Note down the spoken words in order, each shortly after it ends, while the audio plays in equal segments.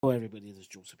Hello, everybody. This is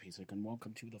Joseph Hasek, and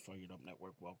welcome to the Fired Up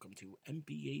Network. Welcome to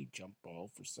NBA Jump Ball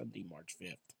for Sunday, March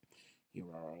 5th. Here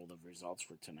are all the results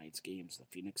for tonight's games. The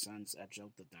Phoenix Suns edge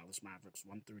out the Dallas Mavericks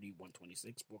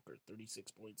 130-126. Booker,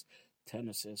 36 points, 10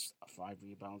 assists, 5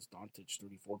 rebounds. Doncic,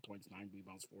 34 points, 9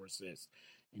 rebounds, 4 assists.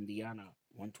 Indiana,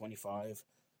 125.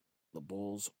 The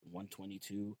Bulls,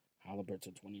 122.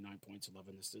 Halliburton, 29 points,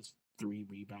 11 assists, 3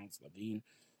 rebounds. Levine,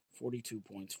 42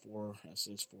 points, 4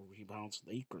 assists, 4 rebounds.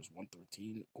 Lakers,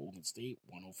 113. Golden State,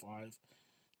 105.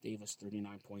 Davis,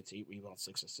 39 points, 8 rebounds,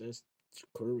 6 assists.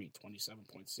 Curry,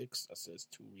 27.6 assists,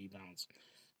 2 rebounds.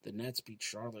 The Nets beat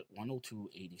Charlotte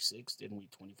 102-86. Dinwiddie,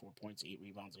 24 points, 8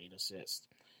 rebounds, 8 assists.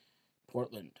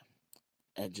 Portland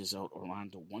edges out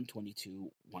Orlando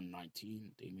 122-119.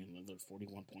 Damian Lillard,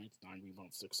 41 points, 9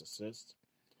 rebounds, 6 assists.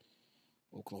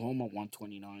 Oklahoma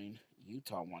 129,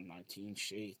 Utah 119,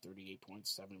 Shea 38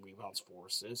 points, 7 rebounds, 4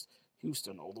 assists.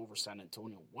 Houston all over San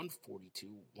Antonio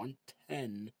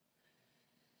 142-110.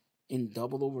 In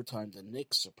double overtime, the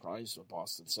Knicks surprised the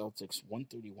Boston Celtics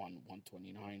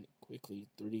 131-129. Quickly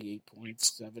 38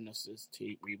 points, 7 assists,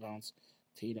 8 rebounds.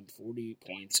 Tatum 40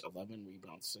 points, 11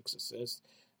 rebounds, 6 assists.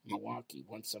 Milwaukee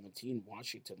 117,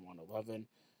 Washington 111.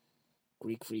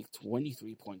 Greek Freak,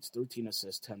 23 points, 13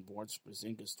 assists, 10 boards.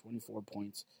 Porzingis, 24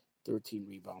 points, 13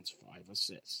 rebounds, 5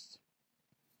 assists.